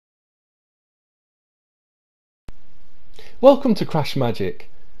Welcome to CrashMagic.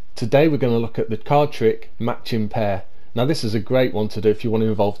 Today we're going to look at the card trick match in pair. Now this is a great one to do if you want to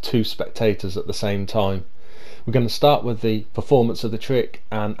involve two spectators at the same time. We're going to start with the performance of the trick,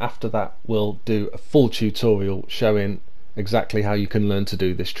 and after that we'll do a full tutorial showing exactly how you can learn to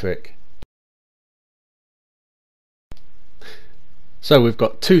do this trick. So we've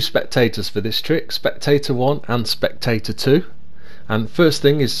got two spectators for this trick, spectator 1 and spectator 2. And first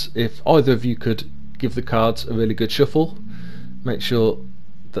thing is, if either of you could give the cards a really good shuffle, make sure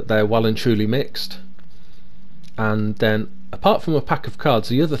that they're well and truly mixed. And then apart from a pack of cards,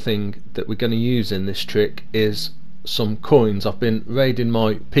 the other thing that we're going to use in this trick is some coins. I've been raiding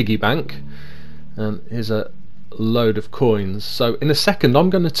my piggy bank and here's a load of coins. So in a second I'm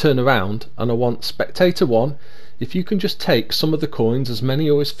going to turn around and I want spectator 1, if you can just take some of the coins, as many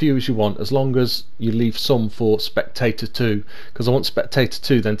or as few as you want, as long as you leave some for spectator 2, because I want spectator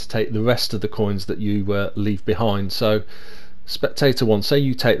 2 then to take the rest of the coins that you leave behind. So spectator 1, say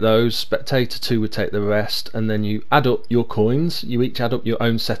you take those, spectator 2 would take the rest, and then you add up your coins. You each add up your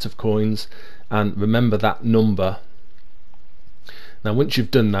own set of coins and remember that number. Now once you've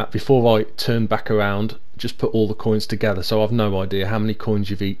done that, before I turn back around, just put all the coins together so I've no idea how many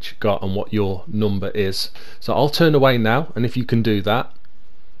coins you've each got and what your number is. So I'll turn away now, and if you can do that.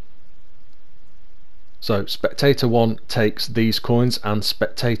 So spectator 1 takes these coins and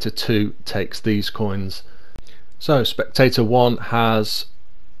spectator 2 takes these coins. So spectator 1 has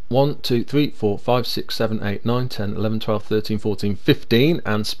 1, 2, 3, 4, 5, 6, 7, 8, 9, 10, 11, 12, 13, 14, 15,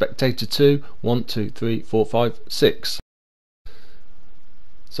 and spectator 2 1, 2, 3, 4, 5, 6.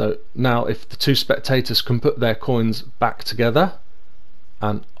 So now if the two spectators can put their coins back together,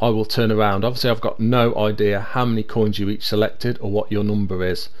 and I will turn around. Obviously I've got no idea how many coins you each selected or what your number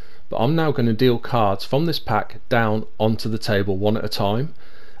is, but I'm now going to deal cards from this pack down onto the table one at a time,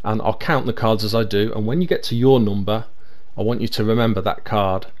 and I'll count the cards as I do, and when you get to your number I want you to remember that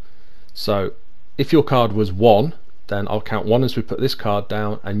card. So if your card was 1, then I'll count 1 as we put this card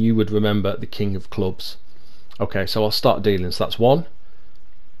down, and you would remember the king of clubs. Okay, so I'll start dealing. So that's 1,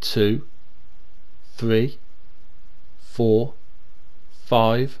 2, 3, 4,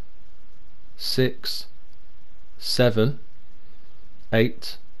 5, 6, 7,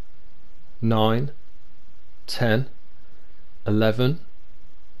 8, 9, 10, 11,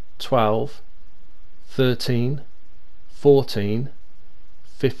 12, 13, 14,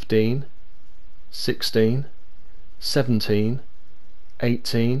 15, 16, 17,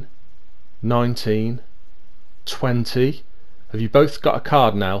 18, 19, 20. Have you both got a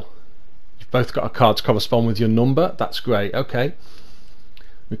card now? You've both got a card to correspond with your number. That's great. Okay,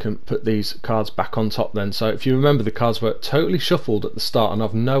 we can put these cards back on top then. So if you remember, the cards were totally shuffled at the start and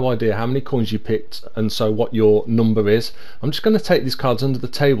I've no idea how many coins you picked and so what your number is. I'm just going to take these cards under the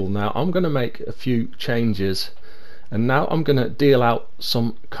table now. I'm going to make a few changes, and now I'm going to deal out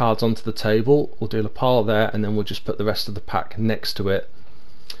some cards onto the table. We'll deal a pile there, and then we'll just put the rest of the pack next to it.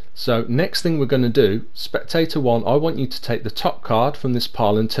 So next thing we're going to do, spectator 1, I want you to take the top card from this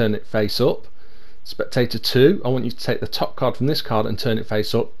pile and turn it face up. Spectator 2, I want you to take the top card from this card and turn it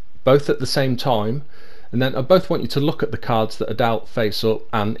face up, both at the same time. And then I both want you to look at the cards that are dealt face up,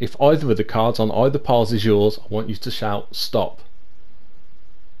 and if either of the cards on either piles is yours, I want you to shout stop.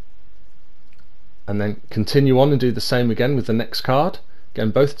 And then continue on and do the same again with the next card.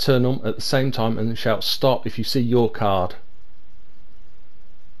 Again, both turn them at the same time and then shout stop if you see your card.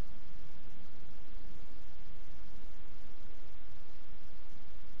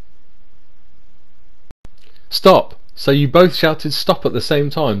 Stop! So you both shouted stop at the same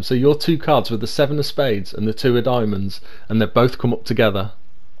time. So your two cards were the 7 of spades and the 2 of diamonds, and they've both come up together.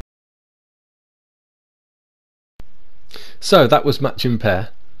 So that was match in pair.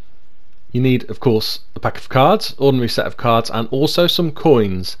 You need, of course, a pack of cards, ordinary set of cards, and also some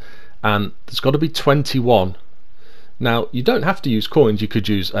coins, and there's got to be 21. Now you don't have to use coins, you could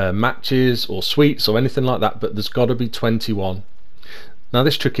use matches or sweets or anything like that, but there's got to be 21. Now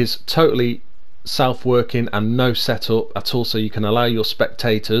this trick is totally self-working and no setup at all, so you can allow your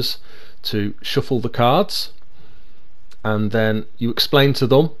spectators to shuffle the cards, and then you explain to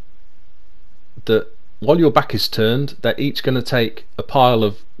them that while your back is turned, they're each going to take a pile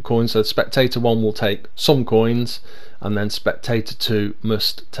of coins. So spectator 1 will take some coins, and then spectator 2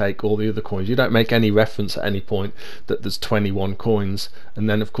 must take all the other coins. You don't make any reference at any point that there's 21 coins, and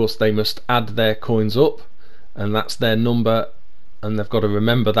then of course they must add their coins up, and that's their number, and they've got to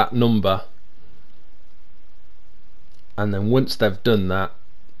remember that number. And then once they've done that,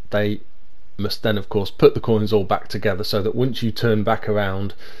 they must then of course put the coins all back together, so that once you turn back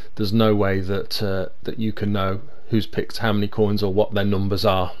around there's no way that that you can know who's picked how many coins or what their numbers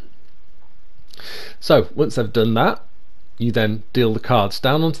are. So once they've done that, you then deal the cards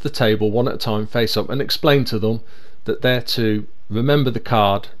down onto the table one at a time face up and explain to them that they're to remember the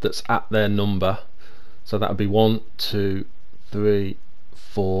card that's at their number. So that would be 1, 2, 3,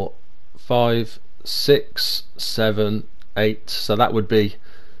 4, 5, 6, 7, 8. So that would be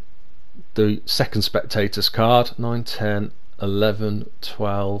the second spectator's card. 9, 10, 11,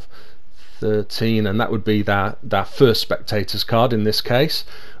 12, 13, and that would be their first spectator's card in this case.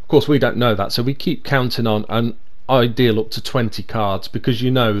 Of course we don't know that, so we keep counting on an ideal up to 20 cards, because you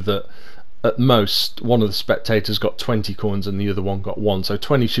know that at most one of the spectators got 20 coins and the other one got 1, so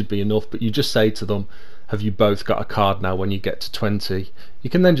 20 should be enough. But you just say to them, have you both got a card now when you get to 20? You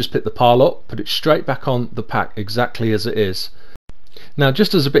can then just pick the pile up, put it straight back on the pack exactly as it is. Now,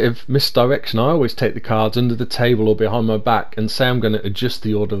 just as a bit of misdirection, I always take the cards under the table or behind my back and say I'm going to adjust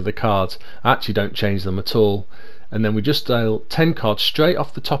the order of the cards. I actually don't change them at all. And then we just deal 10 cards straight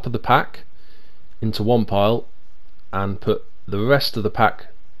off the top of the pack into one pile and put the rest of the pack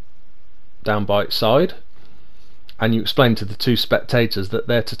down by its side. And you explain to the two spectators that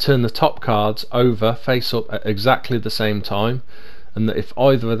they're to turn the top cards over face up at exactly the same time, and that if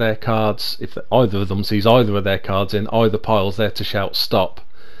either of them sees either of their cards in either piles, they're to shout stop.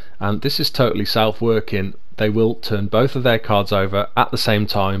 And this is totally self-working. They will turn both of their cards over at the same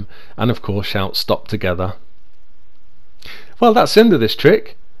time and of course shout stop together. Well, that's the end of this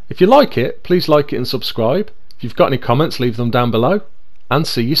trick. If you like it, please like it and subscribe. If you've got any comments, leave them down below, and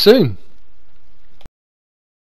see you soon.